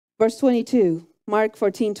Verse 22, Mark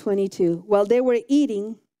 14:22. While they were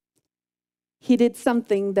eating, he did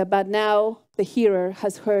something that but now the hearer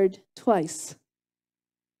has heard twice.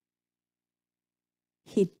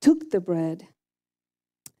 He took the bread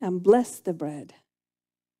and blessed the bread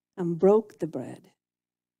and broke the bread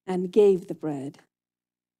and gave the bread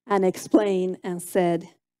and explained and said,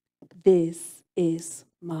 "This is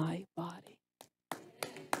my body."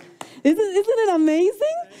 Isn't it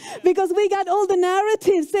amazing? Because we got all the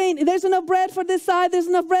narratives saying there's enough bread for this side, there's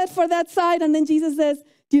enough bread for that side. And then Jesus says,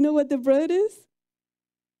 do you know what the bread is?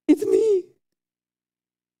 It's me.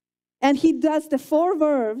 And he does the 4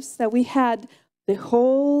 verbs that we had the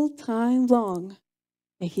whole time long.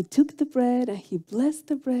 And he took the bread and he blessed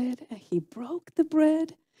the bread and he broke the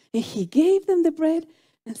bread and he gave them the bread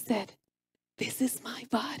and said, "This is my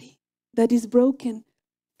body that is broken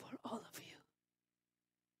for all of you."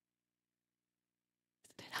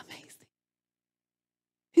 Isn't it amazing?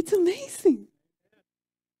 It's amazing.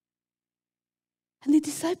 And the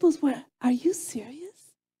disciples were, "Are you serious?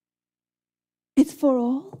 It's for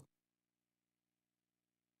all?"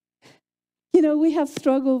 You know, we have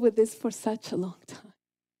struggled with this for such a long time.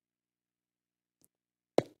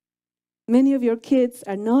 Many of your kids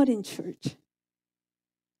are not in church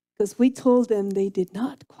because we told them they did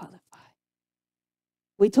not qualify.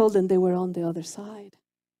 We told them they were on the other side.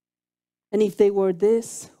 And if they wore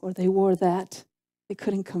this or they wore that, they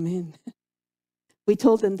couldn't come in. We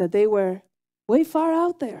told them that they were way far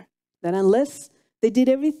out there, that unless they did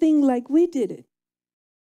everything like we did it,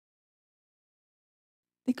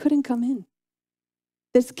 they couldn't come in.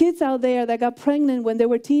 There's kids out there that got pregnant when they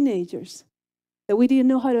were teenagers that we didn't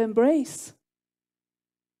know how to embrace.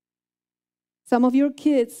 Some of your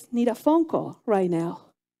kids need a phone call right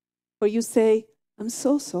now where you say, "I'm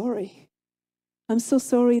so sorry. I'm so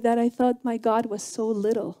sorry that I thought my God was so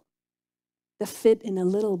little, that fit in a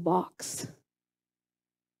little box.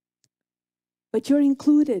 But you're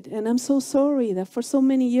included, and I'm so sorry that for so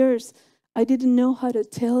many years I didn't know how to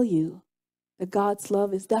tell you that God's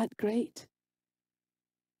love is that great."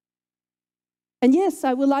 And yes,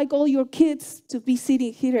 I would like all your kids to be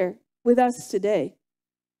sitting here with us today.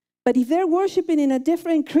 But if they're worshiping in a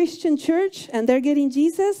different Christian church and they're getting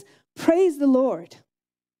Jesus, praise the Lord.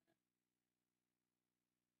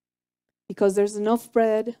 Because there's enough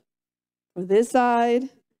bread for this side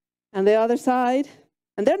and the other side.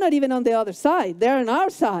 And they're not even on the other side. They're on our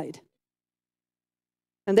side.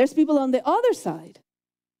 And there's people on the other side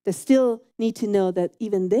that still need to know that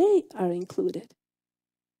even they are included.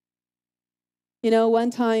 You know, one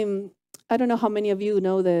time, I don't know how many of you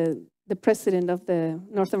know the president of the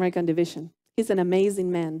North American division. He's an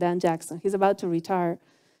amazing man, Dan Jackson. He's about to retire.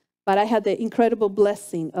 But I had the incredible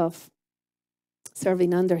blessing of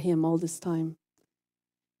serving under him all this time.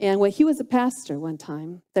 And when he was a pastor one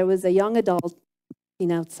time, there was a young adult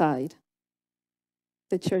outside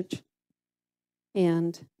the church.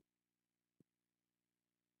 And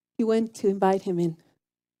he went to invite him in.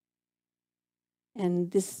 And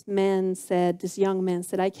this young man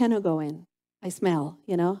said, "I cannot go in. I smell,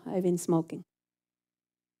 I've been smoking."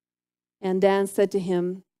 And Dan said to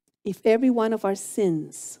him, "If every one of our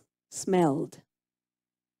sins smelled,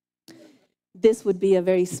 this would be a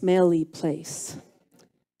very smelly place.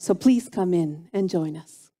 So please come in and join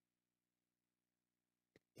us."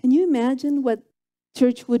 Can you imagine what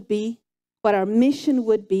church would be, what our mission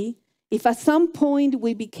would be, if at some point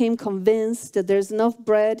we became convinced that there's enough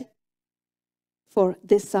bread for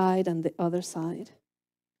this side and the other side,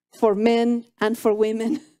 for men and for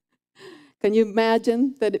women? Can you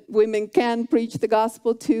imagine that women can preach the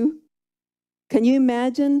gospel too? Can you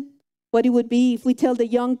imagine what it would be if we tell the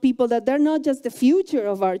young people that they're not just the future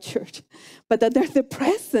of our church, but that they're the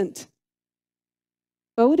present?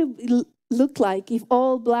 What would it look like if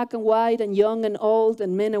all black and white and young and old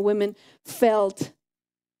and men and women felt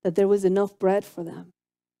that there was enough bread for them?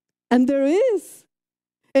 And there is.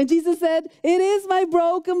 And Jesus said, "It is my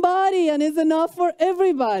broken body and it's enough for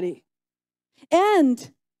everybody."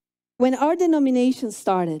 And when our denomination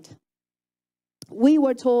started, we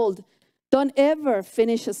were told, don't ever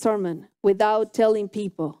finish a sermon without telling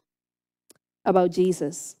people about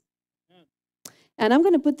Jesus. And I'm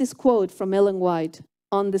going to put this quote from Ellen White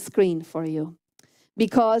on the screen for you,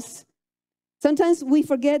 because sometimes we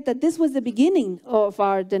forget that this was the beginning of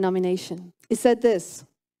our denomination. It said this: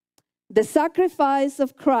 "The sacrifice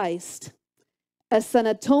of Christ as an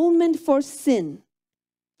atonement for sin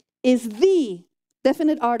is the,"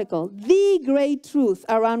 definite article, "the great truth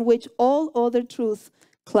around which all other truths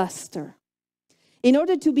cluster. In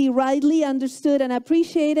order to be rightly understood and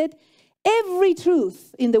appreciated, every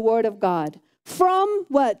truth in the Word of God, from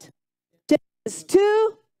what? Genesis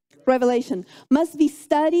 2 Revelation, must be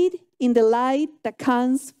studied in the light that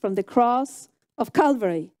comes from the cross of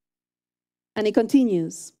Calvary. And it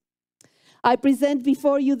continues. I present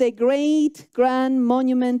before you the great, grand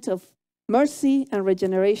monument of mercy and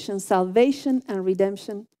regeneration, salvation and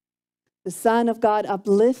redemption, the Son of God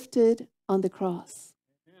uplifted on the cross.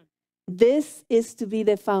 Amen. This is to be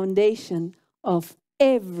the foundation of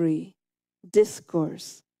every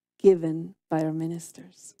discourse given by our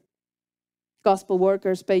ministers. Gospel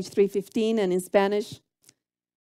Workers, page 315, and in Spanish,